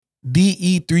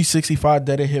DE365,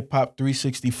 Dead Hip Hop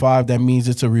 365. That means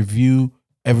it's a review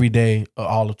every day of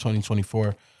all of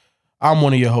 2024. I'm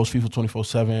one of your hosts, FIFA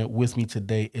 24/7. With me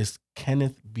today is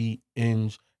Kenneth B.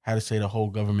 Inge. How to say the whole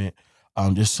government,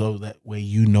 just so that way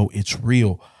you know it's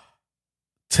real.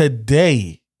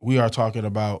 Today we are talking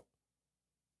about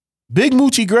Big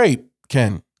Moochie Grape.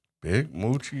 Ken, Big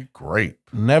Moochie Grape.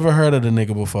 never heard of the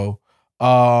nigga before.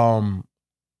 And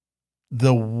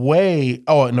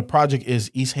the project is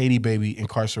East Haiti Baby,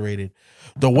 Incarcerated.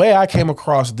 The way I came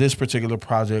across this particular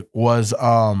project was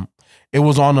it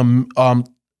was on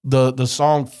the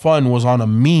song Fun was on a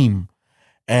meme,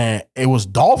 and it was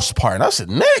Dolph's part. And I said,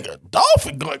 nigga, Dolph,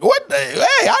 like, what the,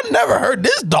 hey, I never heard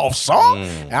this Dolph song.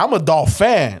 And I'm a Dolph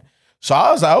fan. So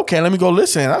I was like, okay, let me go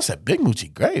listen. And I said, Big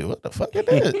Moochie Grape, what the fuck is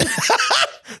this?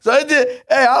 So I did,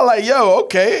 hey, I was like, yo,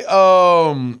 okay.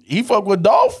 He fuck with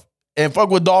Dolph and fuck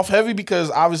with Dolph heavy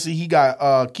because obviously he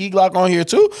got Key Glock on here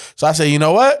too. So I said, you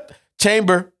know what?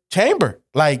 Chamber.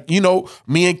 Like, you know,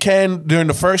 me and Ken during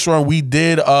the first run, we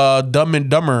did Dumb and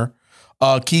Dumber,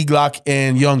 Key Glock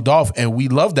and Young Dolph, and we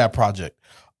loved that project.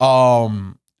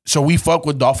 So we fuck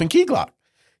with Dolph and Key Glock.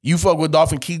 You fuck with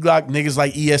Dolph and Key Glock, niggas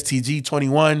like ESTG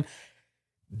 21.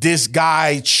 This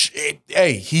guy,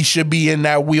 hey, he should be in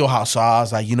that wheelhouse. So I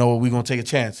was like, you know what, we're going to take a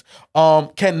chance.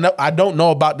 Ken, I don't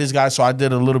know about this guy, so I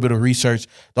did a little bit of research.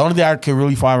 The only thing I can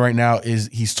really find right now is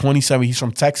he's 27. He's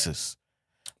from Texas.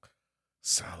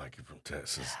 Sound like you're from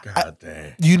Texas. God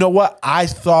damn. You know what? I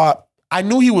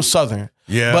knew he was Southern.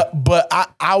 Yeah. But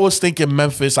I was thinking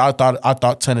Memphis. I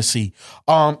thought Tennessee.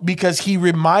 Because he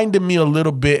reminded me a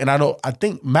little bit, and I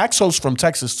think Maxo's from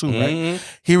Texas too, right?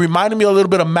 He reminded me a little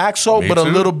bit of Maxo, but a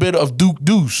little bit of Duke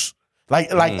Deuce. Like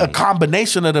a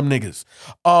combination of them niggas.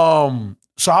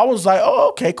 So I was like, oh,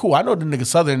 okay, cool. I know the nigga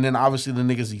Southern, and then obviously the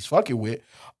niggas he's fucking with.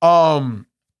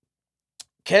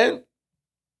 Ken,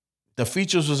 the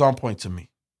features was on point to me.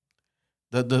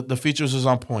 The features was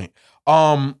on point.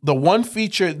 The one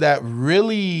feature that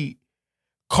really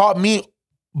caught me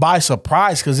by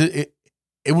surprise because it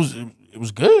was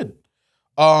good.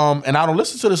 And I don't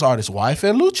listen to this artist,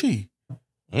 YFN Lucci.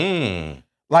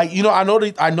 Like, you know, I know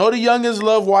the youngins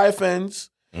love YFNs.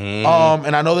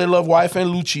 And I know they love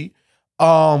YFN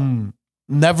Lucci.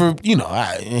 Never, you know,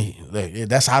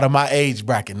 that's out of my age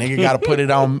bracket. Nigga got to put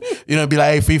it on, you know, be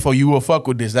like, hey, FIFO, you will fuck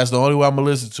with this. That's the only way I'm gonna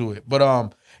listen to it.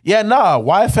 But yeah, nah,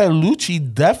 YFN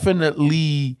Lucci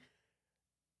definitely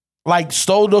like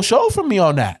stole the show from me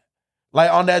on that.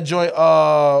 Like on that joint,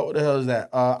 what the hell is that?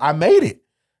 I Made It.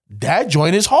 That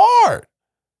joint is hard.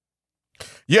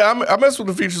 Yeah, I mess with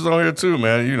the features on here too,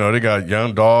 man. You know, they got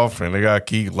Young Dolph and they got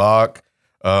Key Glock.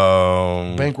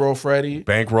 Bankroll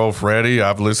Freddie.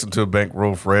 I've listened to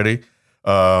Bankroll Freddie.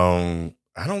 I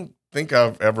don't think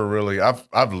I've ever really, I've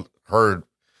heard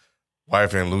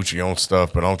YFN Lucci on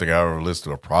stuff, but I don't think I ever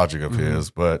listened to a project of his.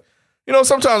 But you know,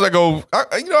 sometimes I go, I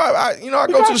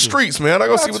go to the streets, man. I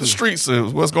go see what the streets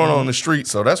is, what's going on in the streets.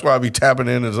 So that's why I be tapping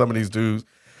into some of these dudes,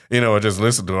 you know, and just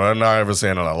listen to them. I'm not ever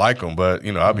saying that I like them, but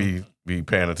you know, I be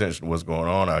paying attention to what's going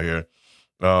on out here.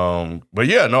 But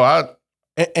yeah, no,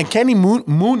 And Kenny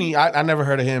Mooney, I never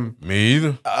heard of him. Me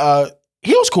either.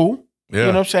 He was cool. Yeah. You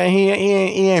know what I'm saying?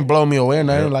 He ain't blow me away or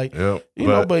nothing. You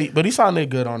know, but he sounded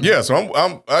good on yeah, so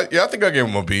I think I give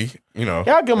him a B. You know.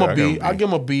 Yeah, I give him a B. I give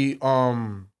him a B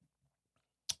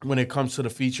when it comes to the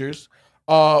features.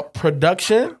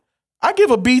 Production, I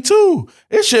give a B too.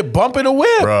 This shit bumping the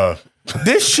whip. Bruh.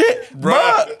 This shit, bruh,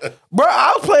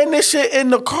 I was playing this shit in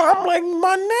the car. I'm like,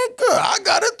 my nigga, I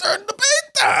gotta turn the bass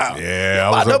down. Yeah,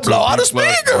 I was up to blow out the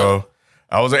speaker. Bro.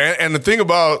 And the thing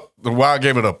about why I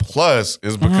gave it a plus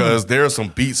is because there are some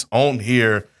beats on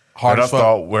here that I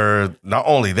thought were not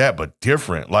only that but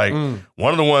different. Like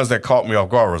one of the ones that caught me off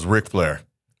guard was Ric Flair.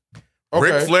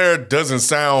 Okay. Ric Flair doesn't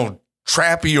sound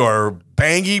trappy or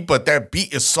bangy, but that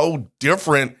beat is so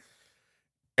different.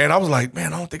 And I was like,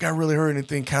 man, I don't think I really heard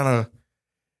anything kind of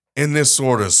in this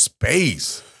sort of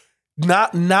space.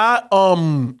 Not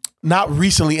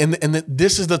recently. And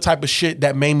this is the type of shit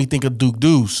that made me think of Duke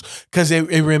Deuce. Cause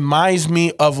it reminds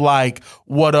me of like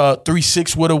what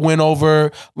 3-6 would have went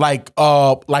over, like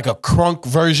a crunk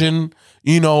version,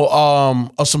 you know,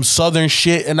 of some Southern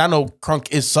shit. And I know crunk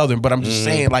is Southern, but I'm just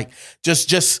saying, like, just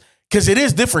cause it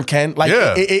is different, Ken. Like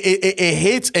it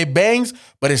hits, it bangs,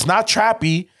 but it's not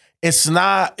trappy. It's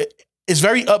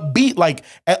very upbeat. Like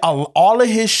all of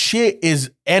his shit is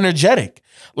energetic.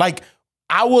 Like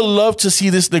I would love to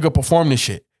see this nigga perform this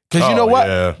shit. Cause you know what?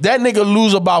 Yeah. That nigga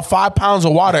lose about 5 pounds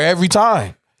of water every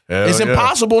time. It's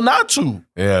impossible not to.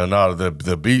 Yeah, no,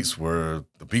 the beats were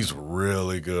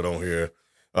really good on here.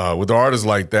 with artists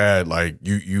like that, like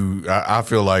I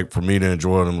feel like for me to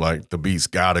enjoy them, like the beats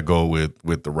got to go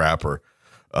with the rapper.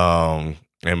 I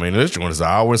mean, this joint is an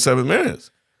hour and 7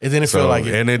 minutes. It didn't feel like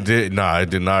it, and it did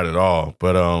not at all.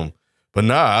 But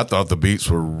I thought the beats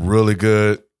were really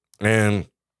good, and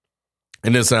it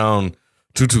didn't sound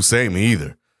too samey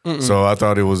either. Mm-mm. So I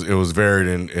thought it was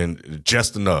varied and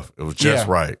just enough. It was just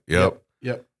right. Yep.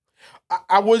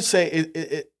 I would say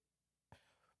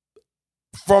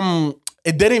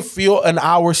it didn't feel an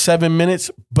hour 7 minutes,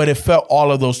 but it felt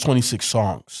all of those 26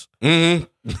 songs. Mm-hmm.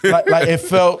 I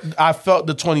felt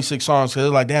the 26 songs because it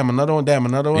was like, damn, another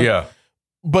one. Yeah.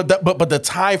 But the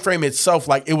time frame itself,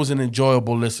 like it was an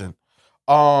enjoyable listen.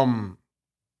 When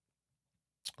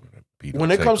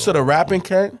it comes to the rapping,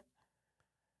 Ken,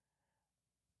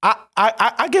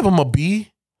 I give him a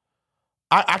B.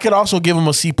 I could also give him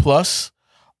a C+.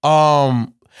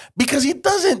 Because he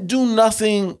doesn't do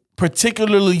nothing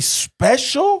particularly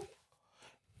special,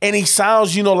 and he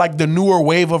sounds, like the newer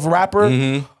wave of rapper.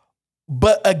 Mm-hmm.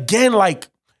 But again, like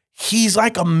he's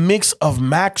like a mix of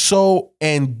Maxo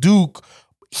and Duke.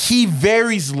 He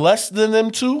varies less than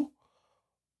them two,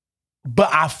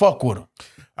 but I fuck with him.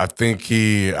 I think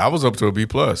I was up to a B+.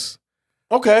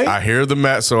 Okay. I hear the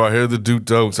Maxo, I hear the Duke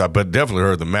Dokes, but definitely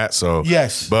heard the Maxo.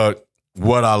 Yes. But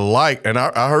what I like, and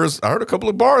I heard a couple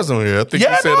of bars on here. I think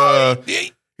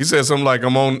he said something like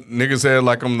niggas said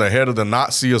like I'm the head of the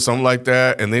Nazi or something like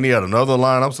that. And then he had another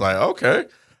line. I was like, okay,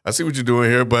 I see what you're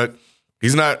doing here, but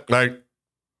he's not like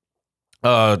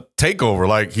Takeover.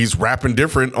 Like he's rapping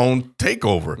different on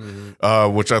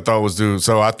Takeover, which I thought was due.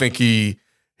 So I think he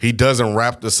doesn't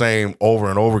rap the same over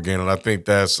and over again, and I think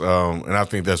that's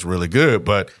really good.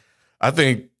 But I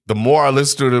think the more I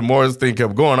listened to it, the more this thing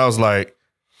kept going. I was like,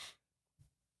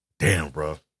 damn,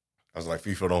 bro. I was like,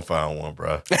 FIFA don't find one,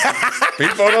 bro.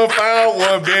 FIFA don't find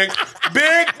one, big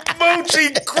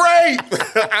Moochie, Grape.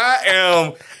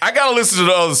 I gotta listen to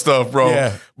the other stuff, bro.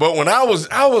 Yeah. But when I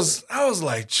was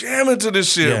like jamming to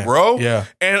this shit, bro. Yeah.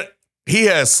 And he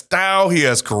has style, he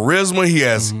has charisma, he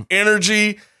has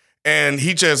energy, and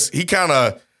he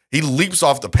leaps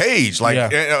off the page,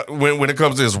 like when it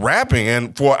comes to his rapping.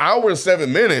 And for an hour and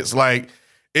 7 minutes, like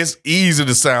it's easy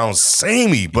to sound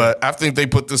samey, but I think they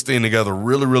put this thing together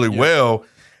really, really well.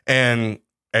 And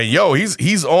yo,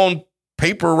 he's on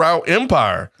Paper Route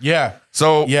Empire. Yeah.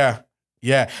 So yeah,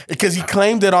 because he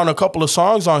claimed it on a couple of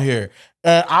songs on here,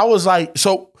 and I was like,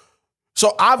 so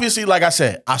obviously, like I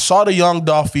said, I saw the Young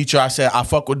Dolph feature. I said I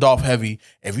fuck with Dolph heavy.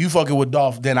 If you fucking with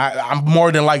Dolph, then I'm more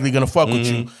than likely gonna fuck with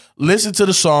you. Listen to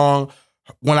the song.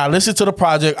 When I listened to the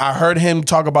project, I heard him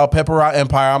talk about Pepper Route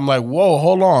Empire. I'm like, whoa,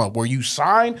 hold on. Were you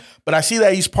signed? But I see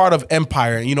that he's part of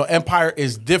Empire. Empire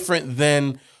is different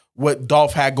than what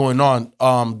Dolph had going on.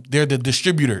 They're the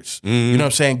distributors. You know what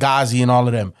I'm saying? Ghazi and all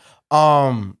of them.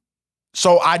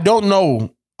 So I don't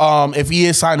know if he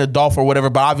is signed to Dolph or whatever,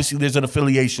 but obviously there's an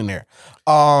affiliation there.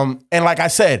 And like I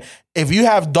said, if you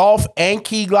have Dolph and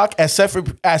Key Glock as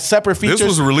separate features. This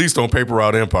was released on Paper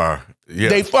Route Empire. Yeah.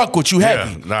 They fuck with you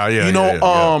heavy.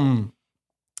 And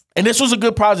this was a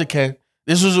good project, Ken.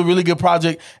 This was a really good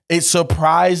project. It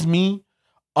surprised me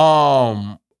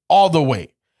all the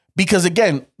way. Because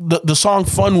again, the song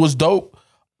Fun was dope.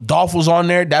 Dolph was on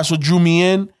there. That's what drew me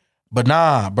in. But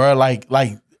nah, bro, like,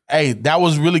 hey, that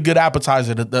was really good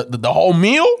appetizer. The whole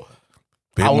meal.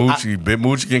 Big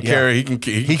Moochie can carry. He can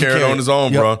carry it on his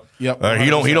own, bro. Yep. He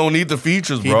don't need the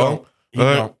features, bro. He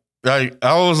don't. Like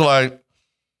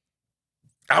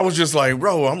I was just like,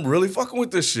 bro, I'm really fucking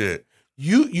with this shit.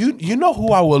 You know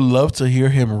who I would love to hear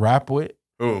him rap with?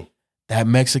 Who? That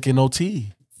Mexican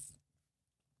OT.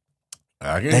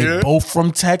 I can hear it. Both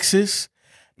from Texas.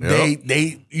 Yep.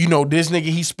 They this nigga,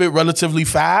 he spit relatively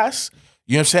fast.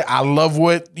 You know what I'm saying? I love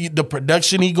the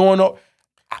production he going on.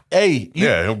 Hey.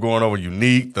 Him going over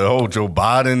Unique, the whole Joe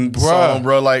Biden song,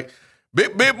 bro. Like,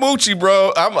 Big Moochie,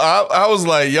 bro. I was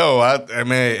like, yo,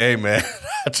 hey, man.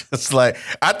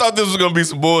 I thought this was going to be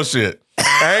some bullshit.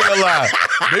 I ain't gonna lie.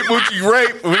 Big Moochie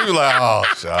Grape, we were like, oh,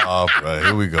 shut up, bro.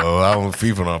 Here we go. I don't know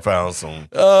FIFA done found some.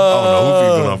 I don't know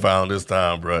who FIFA done found this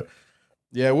time, bro.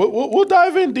 Yeah, we'll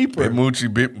dive in deeper. Big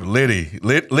Moochie, Big Liddy,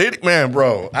 man,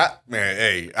 bro. I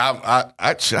need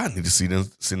to see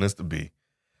this to be.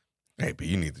 Hey, but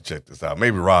you need to check this out.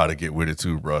 Maybe Rod will get with it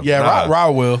too, bro. Yeah,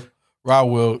 Rod will.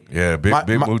 Yeah, big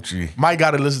Moochie. Might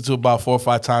got to listen to it about 4 or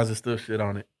 5 times and still shit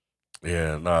on it.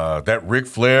 Yeah, that Ric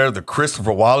Flair, the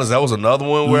Christopher Wallace, that was another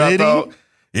one where Liddy? I thought,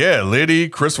 yeah, Liddy,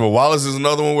 Christopher Wallace is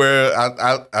another one where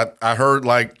I heard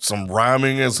like some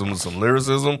rhyming and some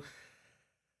lyricism.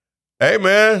 Hey,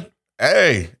 man,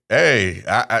 I ain't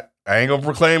gonna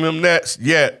proclaim him next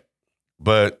yet,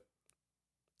 but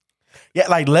Yeah,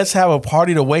 like let's have a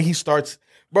party. The way he starts,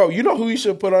 bro. You know who you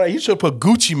should put on that? You should put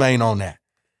Gucci Mane on that.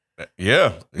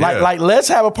 Yeah. Like let's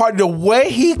have a party. The way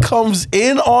he comes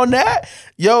in on that,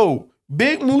 yo,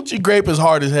 Big Moochie Grape is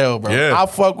hard as hell, bro. Yeah. I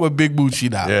fuck with Big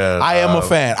Moochie now. Yeah, I am a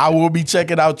fan. I will be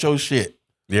checking out your shit.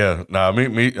 Yeah, nah,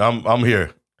 I'm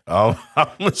here.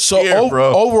 I'm So here,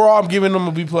 bro. Overall, I'm giving them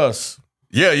a B+.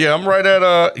 Yeah, I'm right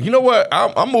at you know what?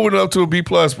 I'm moving up to a B+,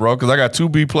 bro, because I got 2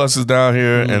 B+ down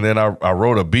here, and then I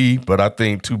wrote a B, but I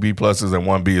think 2 B+ and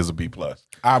 1 B is a B+.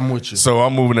 I'm with you. So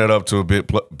I'm moving that up to a B+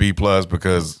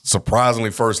 because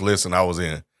surprisingly, first listen I was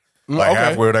in. Like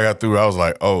halfway when I got through, I was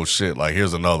like, oh shit, like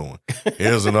here's another one.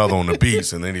 Here's another one, the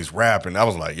beats, and then he's rapping. I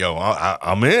was like, yo,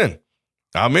 I'm in.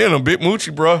 I'm Big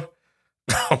Moochie, bro.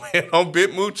 I'm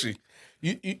Big Moochie.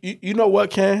 You know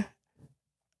what, Ken?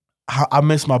 I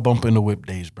miss my bump in the whip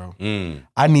days, bro.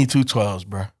 I need 212s,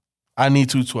 bro. I need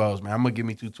 212s, man. I'm gonna give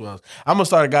me 212s. I'm gonna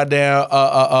start a goddamn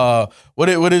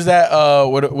what is that?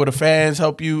 Where the fans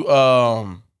help you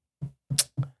GoFundMe?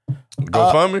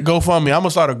 GoFundMe. I'm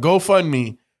gonna start a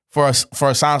GoFundMe for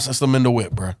a sound system in the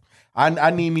whip, bro.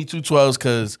 I need me 212s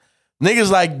because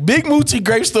niggas like Big Moochie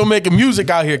Grape still making music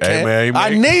out here, Ken. Hey, man, I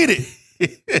need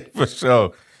it. For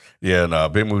sure. Yeah, nah,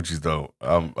 Big Moochie's dope.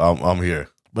 I'm here.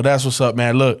 But that's what's up,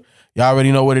 man. Look, y'all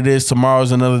already know what it is.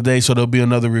 Tomorrow's another day, so there'll be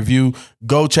another review.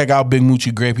 Go check out Big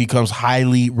Moochie Grape. He comes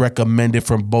highly recommended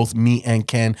from both me and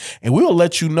Ken. And we will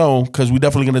let you know, because we're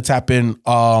definitely going to tap in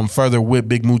further with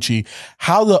Big Moochie,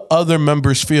 how the other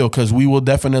members feel, because we will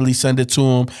definitely send it to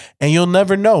them. And you'll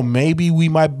never know. Maybe we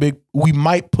might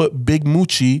put Big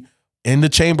Moochie in the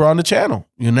chamber on the channel.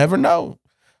 You never know.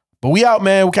 But we out,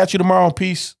 man. We'll catch you tomorrow.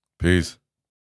 Peace. Peace.